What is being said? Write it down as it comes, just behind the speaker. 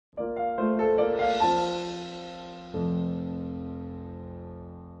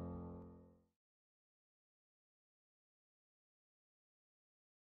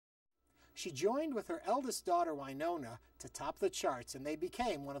She joined with her eldest daughter, Winona, to top the charts, and they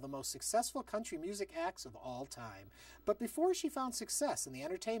became one of the most successful country music acts of all time. But before she found success in the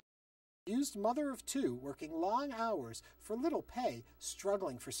entertainment, used mother of two, working long hours for little pay,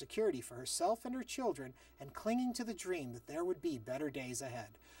 struggling for security for herself and her children, and clinging to the dream that there would be better days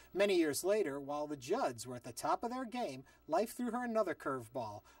ahead. Many years later, while the Judds were at the top of their game, life threw her another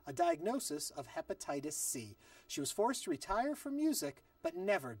curveball, a diagnosis of hepatitis C. She was forced to retire from music, but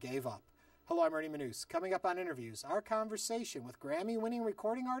never gave up. Hello, I'm Ernie Manouse. Coming up on Interviews, our conversation with Grammy-winning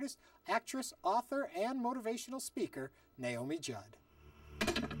recording artist, actress, author, and motivational speaker, Naomi Judd.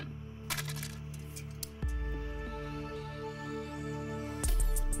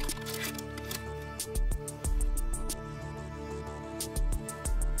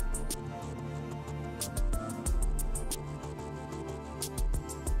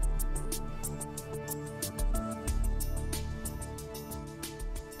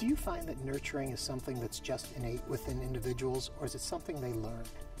 Do you find that nurturing is something that's just innate within individuals, or is it something they learn?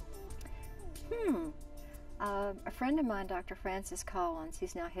 A friend of mine, Dr. Francis Collins,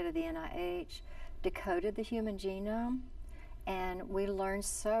 he's now head of the NIH, decoded the human genome, and we learned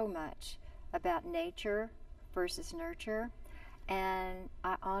so much about nature versus nurture. And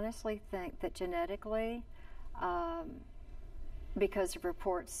I honestly think that genetically, because of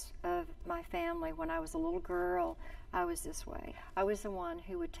reports of my family, when I was a little girl, I was this way. I was the one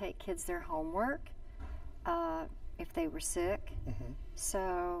who would take kids their homework if they were sick.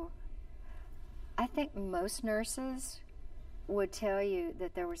 So I think most nurses would tell you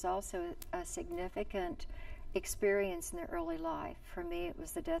that there was also a significant experience in their early life. For me, it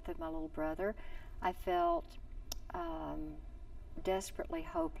was the death of my little brother. I felt desperately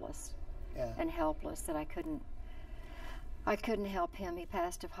hopeless and helpless that I couldn't help him. He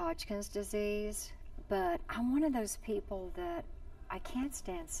passed of Hodgkin's disease, but I'm one of those people that I can't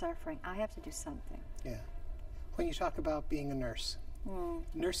stand suffering. I have to do something. Yeah. When you talk about being a nurse,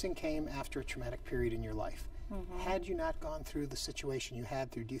 nursing came after a traumatic period in your life. Had you not gone through the situation you had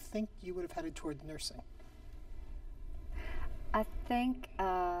through, do you think you would have headed toward nursing? I think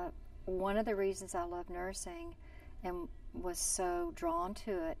one of the reasons I love nursing and was so drawn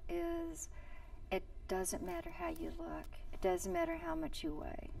to it is it doesn't matter how you look. It doesn't matter how much you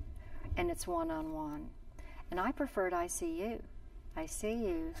weigh. And it's one-on-one. And I preferred ICU.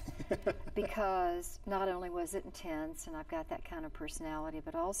 Because not only was it intense, and I've got that kind of personality,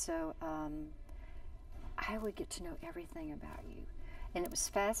 but also I would get to know everything about you. And it was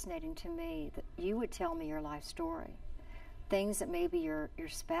fascinating to me that you would tell me your life story. Things that maybe your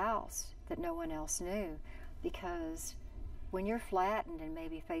spouse, that no one else knew. Because when you're flattened and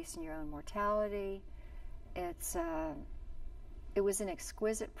maybe facing your own mortality, it was an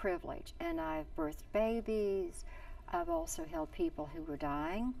exquisite privilege. And I've birthed babies. I've also held people who were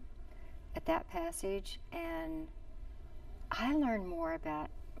dying at that passage, and I learned more about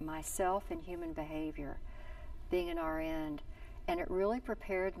myself and human behavior being an RN, and it really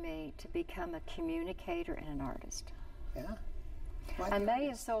prepared me to become a communicator and an artist. Yeah. I may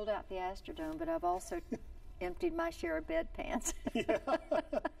have sold out the Astrodome, but I've also emptied my share of bedpans.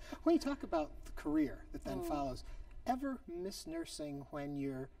 When you talk about the career that then follows, ever miss nursing when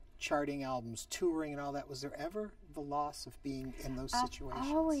you're charting albums, touring and all that? Was there ever the loss of being in those situations?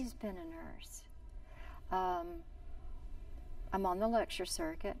 I've always been a nurse. I'm on the lecture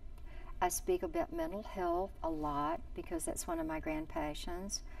circuit. I speak about mental health a lot because that's one of my grand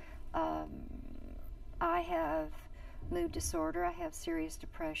passions. I have mood disorder. I have serious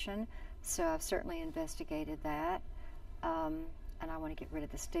depression, so I've certainly investigated that. And I want to get rid of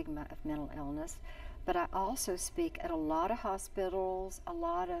the stigma of mental illness. But I also speak at a lot of hospitals, a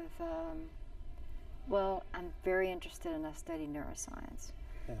lot of, well, I'm very interested in, I study neuroscience,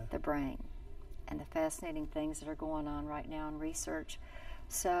 the brain, and the fascinating things that are going on right now in research.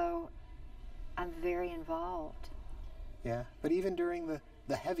 So I'm very involved. Yeah, but even during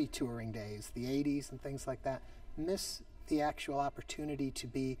the heavy touring days, the 80s and things like that, miss the actual opportunity to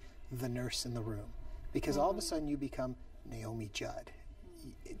be the nurse in the room. Because all of a sudden you become Naomi Judd.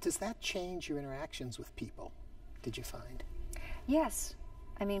 Does that change your interactions with people, did you find? Yes.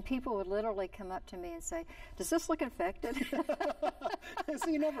 I mean, people would literally come up to me and say, does this look infected? So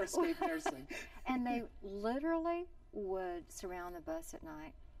you never escape nursing. And they literally would surround the bus at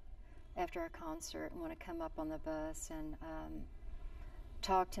night after a concert and want to come up on the bus and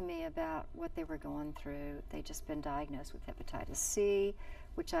talk to me about what they were going through. They'd just been diagnosed with hepatitis C,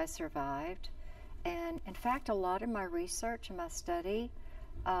 which I survived. And in fact, a lot of my research and my study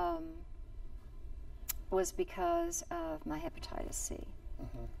was because of my hepatitis C.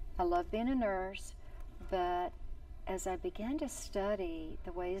 I love being a nurse, but as I began to study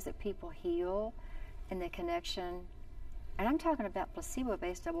the ways that people heal and the connection, and I'm talking about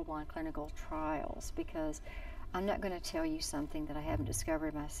placebo-based double-blind clinical trials, because I'm not going to tell you something that I haven't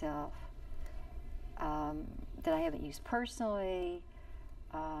discovered myself, that I haven't used personally,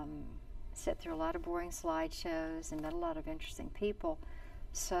 sat through a lot of boring slideshows and met a lot of interesting people.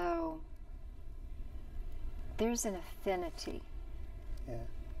 So there's an affinity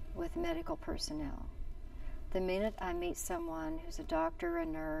with medical personnel. The minute I meet someone who's a doctor, a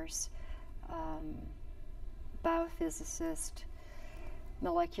nurse, biophysicist,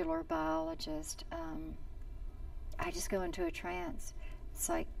 molecular biologist, I just go into a trance. It's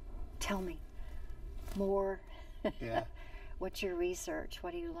like, tell me more. Yeah. What's your research?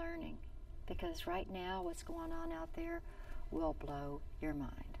 What are you learning? Because right now, what's going on out there will blow your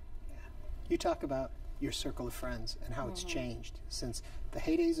mind. Yeah. You talk about your circle of friends and how it's changed since the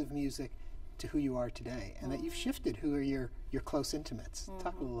heydays of music to who you are today, and that you've shifted who are your close intimates.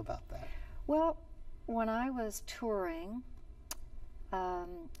 Talk a little about that. Well, when I was touring,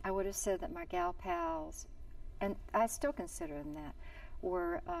 I would have said that my gal pals, and I still consider them that,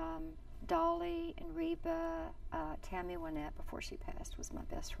 were Dolly and Reba. Tammy Wynette, before she passed, was my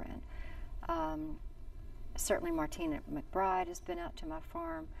best friend. Certainly Martina McBride has been out to my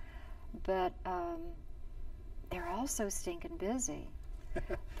farm, but they're all so stinking busy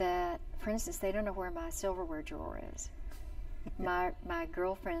that, for instance, they don't know where my silverware drawer is. My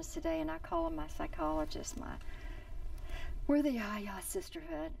girlfriends today, and I call them my psychologists, we're the Yaya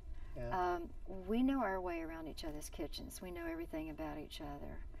sisterhood. Yeah. We know our way around each other's kitchens. We know everything about each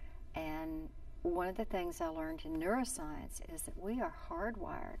other. And one of the things I learned in neuroscience is that we are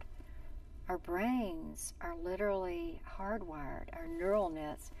hardwired. Our brains are literally hardwired, our neural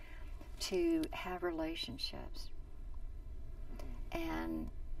nets, to have relationships. And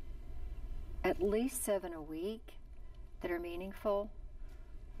at least 7 a week that are meaningful,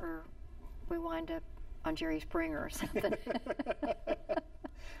 or we wind up on Jerry Springer or something.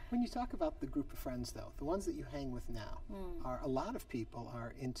 When you talk about the group of friends, though, the ones that you hang with now, a lot of people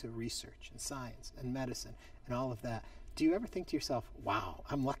are into research and science and medicine and all of that. Do you ever think to yourself, wow,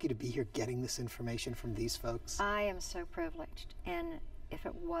 I'm lucky to be here getting this information from these folks? I am so privileged. And if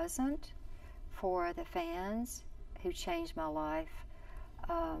it wasn't for the fans who changed my life,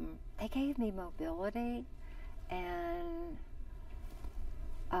 they gave me mobility and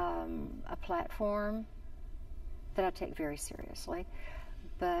a platform that I take very seriously.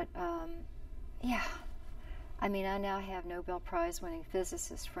 But yeah, I mean, I now have Nobel Prize winning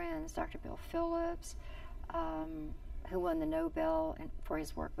physicist friends, Dr. Bill Phillips, who won the Nobel for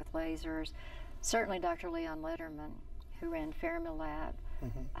his work with lasers. Certainly Dr. Leon Letterman, who ran Fermilab.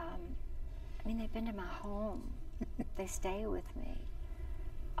 I mean, they've been to my home. They stay with me.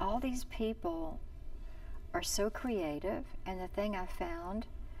 All these people are so creative, and the thing I found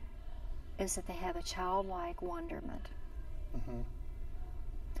is that they have a childlike wonderment.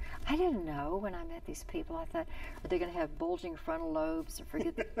 I didn't know when I met these people. I thought, are they going to have bulging frontal lobes or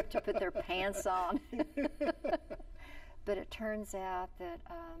forget to put their pants on? But it turns out that,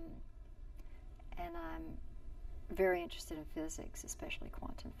 and I'm very interested in physics, especially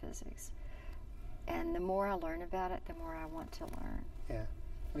quantum physics. And the more I learn about it, the more I want to learn. Yeah.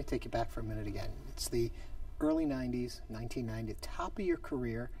 Let me take you back for a minute again. It's the early 90s, 1990, top of your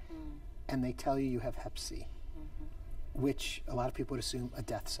career, and they tell you have Hep C, which a lot of people would assume a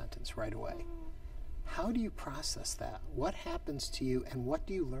death sentence right away. How do you process that? What happens to you, and what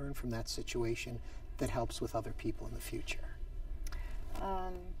do you learn from that situation that helps with other people in the future?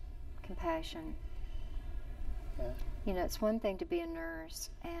 Compassion. Yeah. You know, it's one thing to be a nurse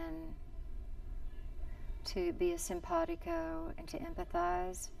and to be a simpatico and to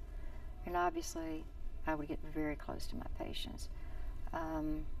empathize, and obviously I would get very close to my patients.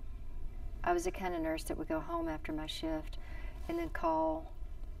 I was the kind of nurse that would go home after my shift and then call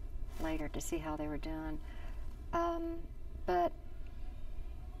later to see how they were doing. But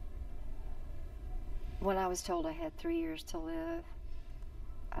when I was told I had 3 years to live,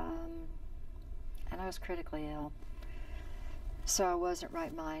 and I was critically ill, so I wasn't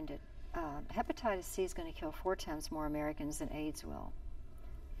right-minded. Hepatitis C is going to kill 4 times more Americans than AIDS will.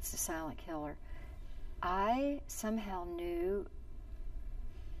 It's a silent killer. I somehow knew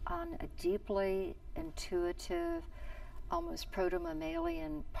on a deeply intuitive, almost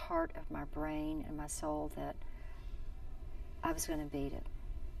proto-mammalian part of my brain and my soul that I was going to beat it.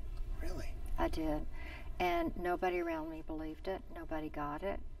 Really? I did. And nobody around me believed it. Nobody got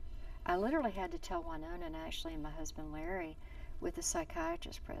it. I literally had to tell Winona and actually my husband Larry with the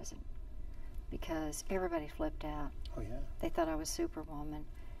psychiatrist present because everybody flipped out. Oh, yeah. They thought I was Superwoman.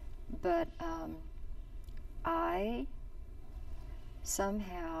 But I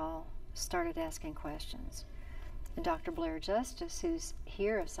somehow started asking questions. And Dr. Blair Justice, who's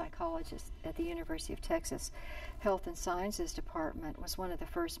here a psychologist at the University of Texas Health and Sciences Department, was one of the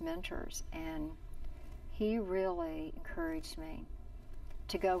first mentors, and he really encouraged me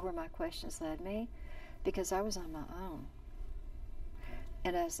to go where my questions led me, because I was on my own.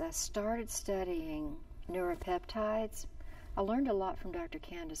 And as I started studying neuropeptides, I learned a lot from Dr.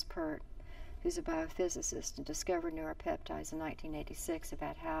 Candace Pert, who's a biophysicist and discovered neuropeptides in 1986,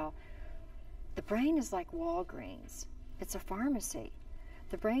 about how the brain is like Walgreens. It's a pharmacy.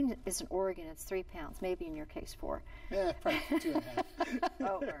 The brain is an organ. It's 3 pounds, maybe in your case 4. Yeah, probably 2.5.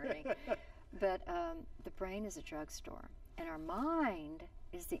 Oh, Ernie. But the brain is a drugstore, and our mind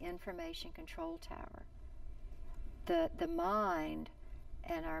is the information control tower. The mind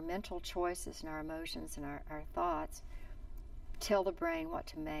and our mental choices and our emotions and our thoughts tell the brain what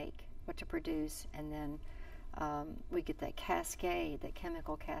to make, what to produce, and then we get that cascade, that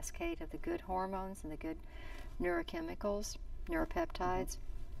chemical cascade of the good hormones and the good neurochemicals, neuropeptides.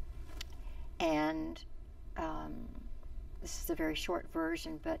 And this is a very short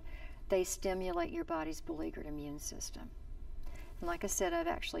version, but they stimulate your body's beleaguered immune system. And like I said, I've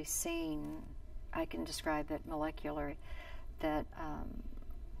actually seen, I can describe it molecularly, that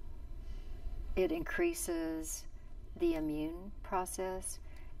it increases the immune process.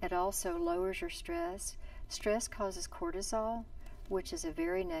 It also lowers your stress. Stress causes cortisol, which is a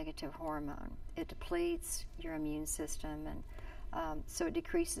very negative hormone. It depletes your immune system, and so it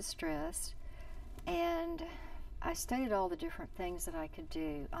decreases stress. And I studied all the different things that I could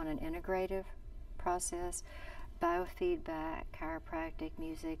do on an integrative process: biofeedback, chiropractic,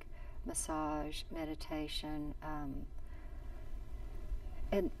 music, massage, meditation,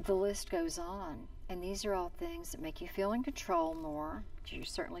 and the list goes on. And these are all things that make you feel in control more. You're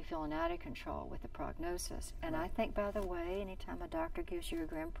certainly feeling out of control with the prognosis. And I think, by the way, anytime a doctor gives you a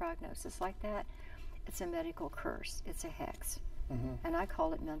grim prognosis like that, it's a medical curse. It's a hex. And I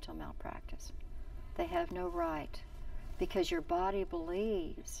call it mental malpractice. They have no right, because your body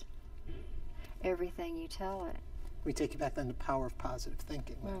believes everything you tell it. We take it back then to the power of positive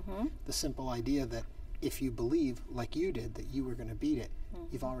thinking. The simple idea that if you believe, like you did, that you were going to beat it,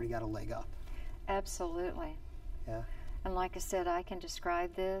 you've already got a leg up. Absolutely. Yeah. And like I said, I can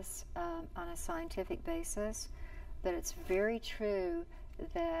describe this on a scientific basis, but it's very true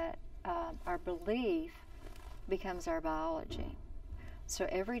that our belief becomes our biology. So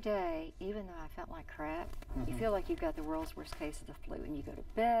every day, even though I felt like crap, you feel like you've got the world's worst case of the flu, and you go to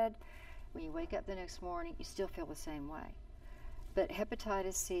bed, when you wake up the next morning, you still feel the same way. But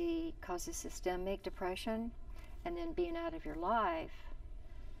hepatitis C causes systemic depression, and then being out of your life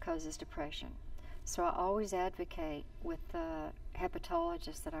causes depression. So I always advocate with the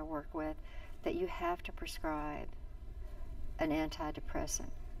hepatologists that I work with that you have to prescribe an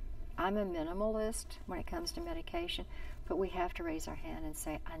antidepressant. I'm a minimalist when it comes to medication, but we have to raise our hand and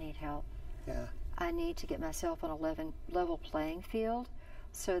say, I need help. Yeah. I need to get myself on a level playing field,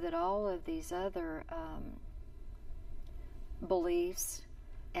 so that all of these other beliefs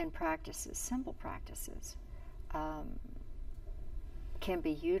and practices, simple practices, can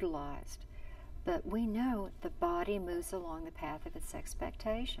be utilized. But we know the body moves along the path of its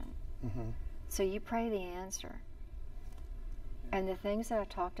expectation. So you pray the answer. And the things that I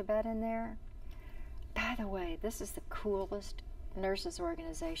talked about in there, by the way, this is the coolest nurses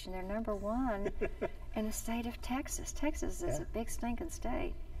organization. They're #1 in the state of Texas. Texas is a big stinking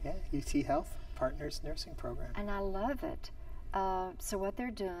state. Yeah, UT Health Partners Nursing Program. And I love it. So what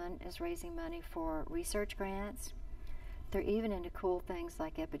they're doing is raising money for research grants. They're even into cool things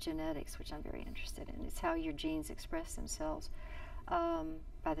like epigenetics, which I'm very interested in. It's how your genes express themselves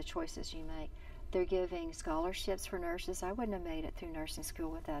by the choices you make. They're giving scholarships for nurses. I wouldn't have made it through nursing school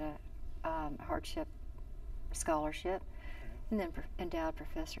without a hardship scholarship, and then endowed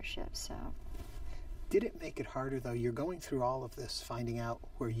professorships. So, did it make it harder, though? You're going through all of this, finding out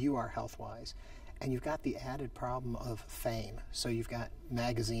where you are health-wise, and you've got the added problem of fame. So you've got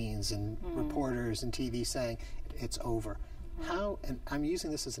magazines and reporters and TV saying it's over. How, and I'm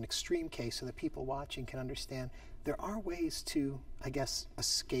using this as an extreme case so that people watching can understand, there are ways to, I guess,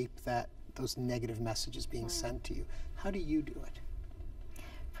 escape those negative messages being sent to you. How do you do it?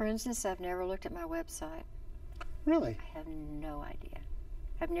 For instance, I've never looked at my website. Really? I have no idea.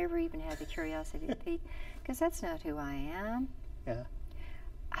 I've never even had the curiosity to peek, because that's not who I am. Yeah.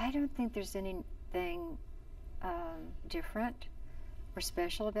 I don't think there's anything different or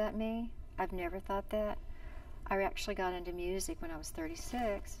special about me. I've never thought that. I actually got into music when I was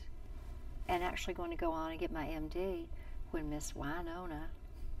 36, and actually going to go on and get my MD when Miss Winona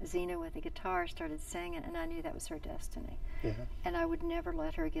Zena with the guitar started singing, and I knew that was her destiny. Yeah. And I would never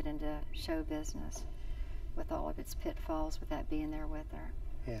let her get into show business with all of its pitfalls without being there with her.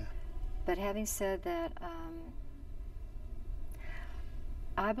 Yeah. But having said that,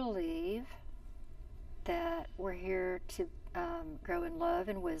 I believe that we're here to grow in love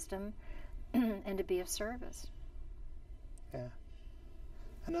and wisdom and to be of service. Yeah.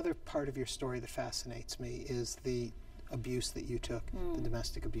 Another part of your story that fascinates me is the abuse that you took, the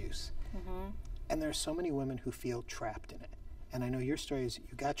domestic abuse. Mm-hmm. And there are so many women who feel trapped in it. And I know your story is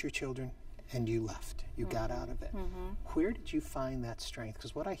you got your children and you left. You got out of it. Mm-hmm. Where did you find that strength?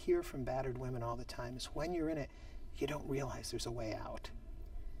 Because what I hear from battered women all the time is when you're in it, you don't realize there's a way out.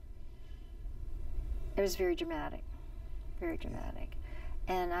 It was very dramatic, very dramatic.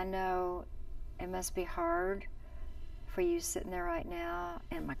 And I know it must be hard for you sitting there right now,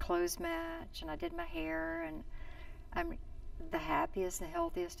 and my clothes match, and I did my hair, and I'm the happiest and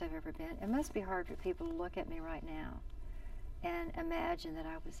healthiest I've ever been. It must be hard for people to look at me right now and imagine that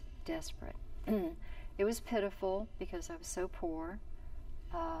I was desperate. It was pitiful because I was so poor.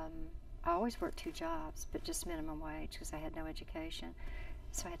 I always worked 2 jobs, but just minimum wage because I had no education.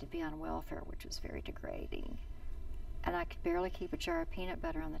 So I had to be on welfare, which was very degrading. And I could barely keep a jar of peanut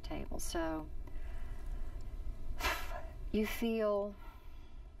butter on the table. So you feel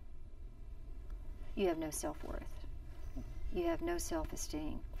you have no self-worth. You have no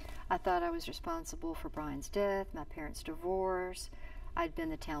self-esteem. I thought I was responsible for Brian's death, my parents' divorce. I'd been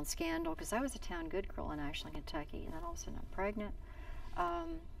the town scandal because I was a town good girl in Ashland, Kentucky, and then all of a sudden I'm pregnant.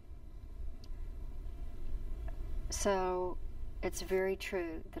 So it's very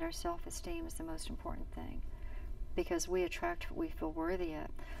true that our self-esteem is the most important thing because we attract what we feel worthy of.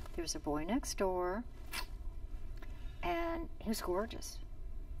 There was a boy next door, and he was gorgeous,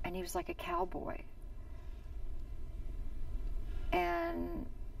 and he was like a cowboy. And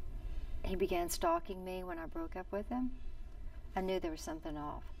he began stalking me when I broke up with him. I knew there was something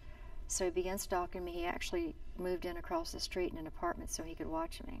off. So he began stalking me. He actually moved in across the street in an apartment so he could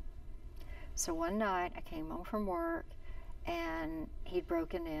watch me. So one night I came home from work, and he'd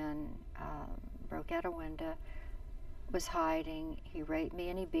broken in, broke out a window, was hiding. He raped me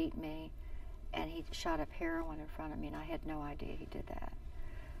and he beat me, and he shot up heroin in front of me, and I had no idea he did that.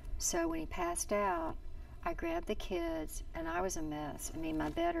 So when he passed out, I grabbed the kids, and I was a mess. I mean, my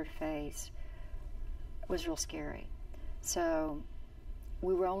battered face was real scary. So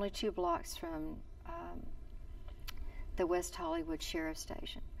we were only 2 blocks from the West Hollywood Sheriff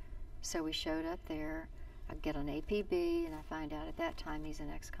Station. So we showed up there. I get an APB, and I find out at that time he's an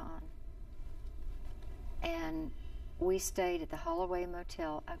ex-con. And we stayed at the Holloway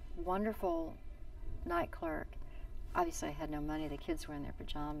Motel, a wonderful night clerk. Obviously, I had no money. The kids were in their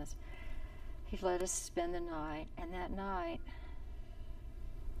pajamas. He let us spend the night, and that night,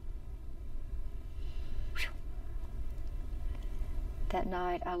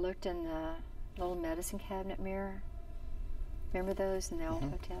 I looked in the little medicine cabinet mirror. Remember those in the old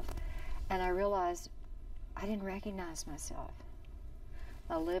hotels? And I realized I didn't recognize myself.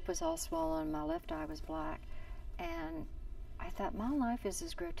 My lip was all swollen, my left eye was black, and I thought, my life is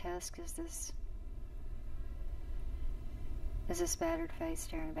as grotesque as this battered face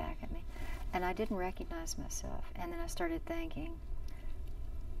staring back at me. And I didn't recognize myself. And then I started thinking,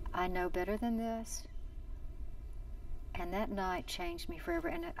 I know better than this. And that night changed me forever.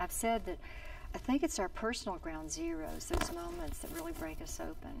 And I've said that I think it's our personal ground zeros, those moments that really break us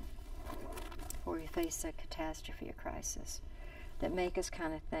open, where we face a catastrophe, a crisis, that make us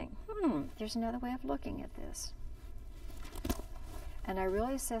kind of think, there's another way of looking at this. And I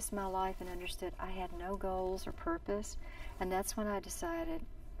really assessed my life and understood I had no goals or purpose. And that's when I decided,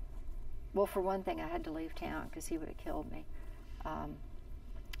 well, for one thing, I had to leave town because he would have killed me.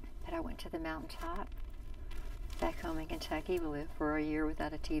 But I went to the mountaintop back home in Kentucky. We lived for a year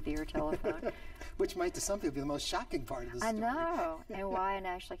without a TV or telephone. Which might to some people be the most shocking part of the story. I know. And Wyatt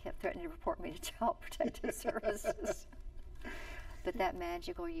actually kept threatening to report me to Child Protective Services. But that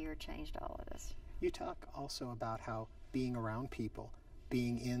magical year changed all of us. You talk also about how being around people,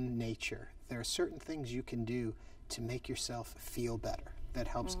 being in nature, there are certain things you can do to make yourself feel better that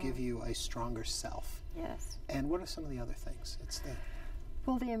helps give you a stronger self. Yes. And what are some of the other things?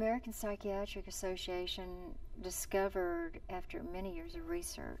 Well, the American Psychiatric Association discovered, after many years of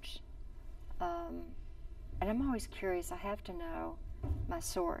research, and I'm always curious, I have to know my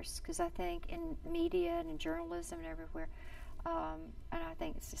source, because I think in media and in journalism and everywhere, and I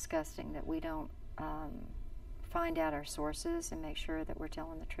think it's disgusting that we don't find out our sources and make sure that we're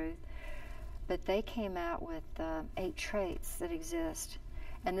telling the truth. But they came out with 8 traits that exist.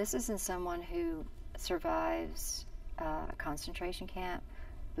 And this is in someone who survives a concentration camp,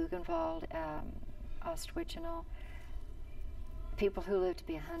 Buchenwald, Auschwitz and all, people who live to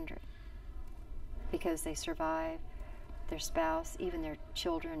be 100 because they survive their spouse, even their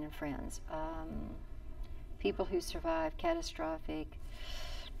children and friends. People who survive catastrophic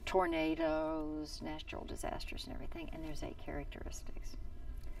tornadoes, natural disasters and everything, and there's 8 characteristics.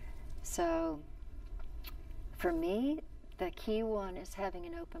 So for me, the key one is having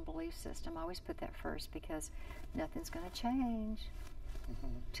an open belief system. I always put that first because nothing's going to change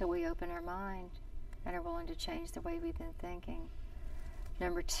till we open our mind and are willing to change the way we've been thinking.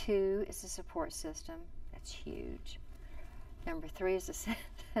 Number 2 is a support system. That's huge. Number 3 is a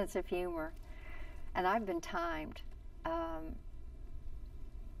sense of humor. And I've been timed.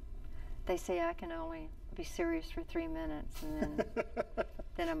 They say I can only be serious for 3 minutes, and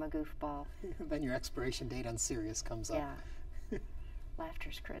then I'm a goofball. Then your expiration date on serious comes up. Yeah.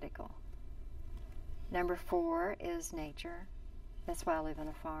 Laughter's critical. Number 4 is nature. That's why I live on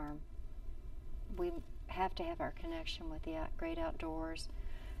a farm. We have to have our connection with the great outdoors.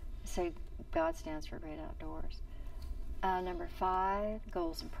 So God stands for great outdoors. Number 5,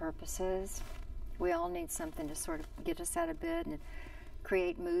 goals and purposes. We all need something to sort of get us out of bed and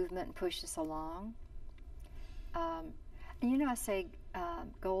create movement and push us along. And you know, I say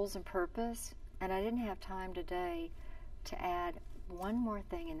goals and purpose, and I didn't have time today to add one more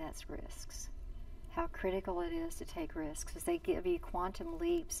thing, and that's risks. How critical it is to take risks, because they give you quantum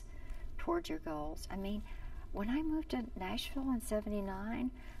leaps towards your goals. I mean, when I moved to Nashville in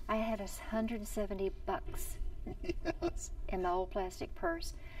 '79, I had $170 Yes. in my old plastic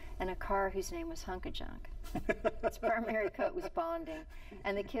purse and a car whose name was Hunk-a-Junk. Its primary coat was bonding,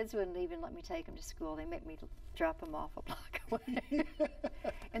 and the kids wouldn't even let me take them to school. They make me drop them off a block away.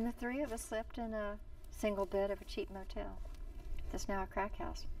 And the 3 of us slept in a single bed of a cheap motel. That's now a crack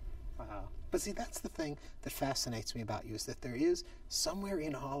house. Wow. But see, that's the thing that fascinates me about you, is that there is somewhere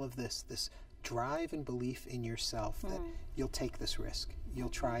in all of this drive and belief in yourself that you'll take this risk, you'll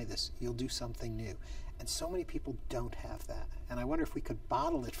try this, you'll do something new. And so many people don't have that. And I wonder if we could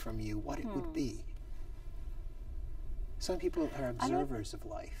bottle it from you, what it would be. Some people are observers of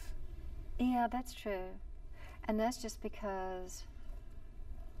life. Yeah, that's true. And that's just because,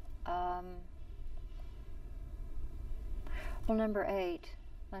 well, number 8,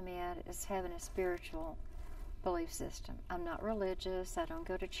 let me add, is having a spiritual belief system. I'm not religious. I don't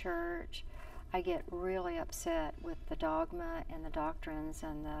go to church. I get really upset with the dogma and the doctrines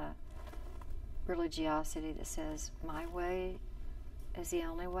and the religiosity that says my way is the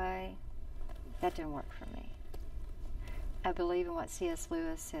only way. That didn't work for me. I believe in what C.S.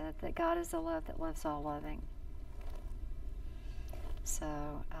 Lewis said, that God is the love that loves all loving. So,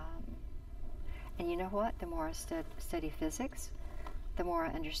 and you know what? The more I study physics, the more I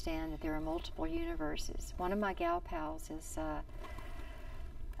understand that there are multiple universes. One of my gal pals is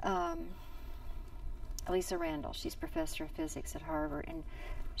Lisa Randall. She's professor of physics at Harvard, and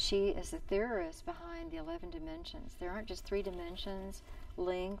she is the theorist behind the 11 dimensions. There aren't just 3 dimensions,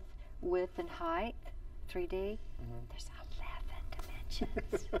 length, width, and height, 3D. There's 11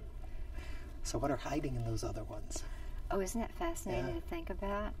 dimensions. So what are hiding in those other ones? Oh, isn't that fascinating to think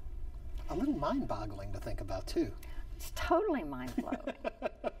about? A little mind-boggling to think about, too. It's totally mind-blowing.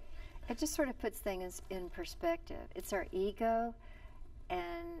 It just sort of puts things in perspective. It's our ego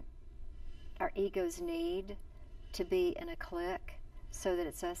and our ego's need to be in a clique so that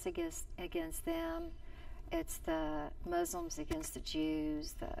it's us against them. It's the Muslims against the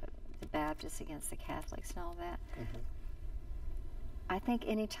Jews, the Baptists against the Catholics and all that. I think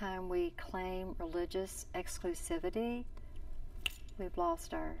anytime we claim religious exclusivity, we've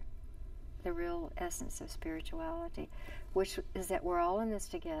lost the real essence of spirituality, which is that we're all in this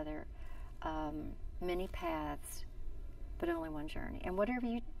together, many paths, but only one journey. And whatever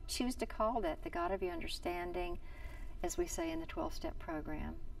you choose to call that, the God of your understanding, as we say in the 12-step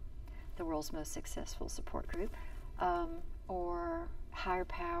program, the world's most successful support group, or higher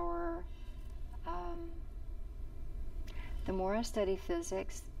power. The more I study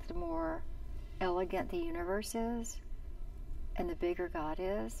physics, the more elegant the universe is, and the bigger God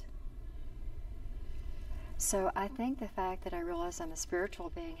is. So I think the fact that I realize I'm a spiritual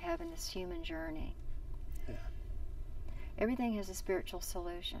being having this human journey, everything has a spiritual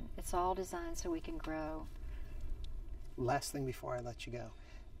solution. It's all designed so we can grow. Last thing before I let you go.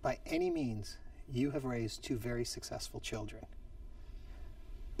 By any means, you have raised 2 very successful children.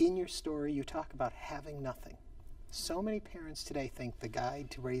 In your story, you talk about having nothing. So many parents today think the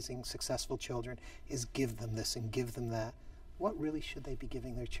guide to raising successful children is give them this and give them that. What really should they be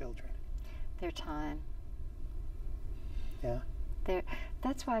giving their children? Their time. Yeah?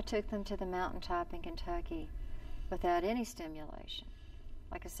 That's why I took them to the mountaintop in Kentucky without any stimulation.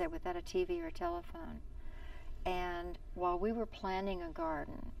 like I said, without a TV or a telephone. And while we were planting a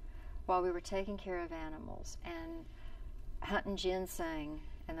garden, while we were taking care of animals and hunting ginseng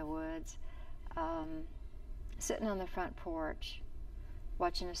in the woods, sitting on the front porch,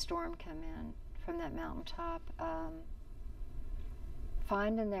 watching a storm come in from that mountaintop,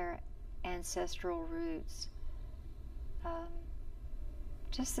 finding their ancestral roots,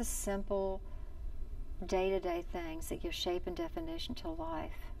 just the simple day-to-day things that give shape and definition to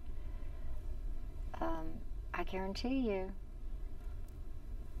life. I guarantee you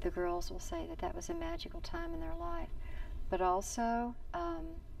the girls will say that that was a magical time in their life. But also,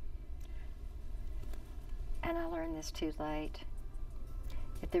 and I learned this too late,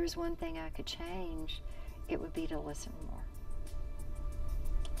 if there was one thing I could change, it would be to listen more.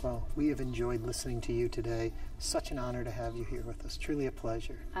 Well, we have enjoyed listening to you today. Such an honor to have you here with us. Truly a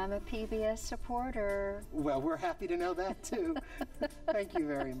pleasure. I'm a PBS supporter. Well, we're happy to know that too. Thank you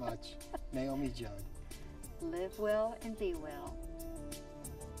very much. Naomi Judd. Live well and be well.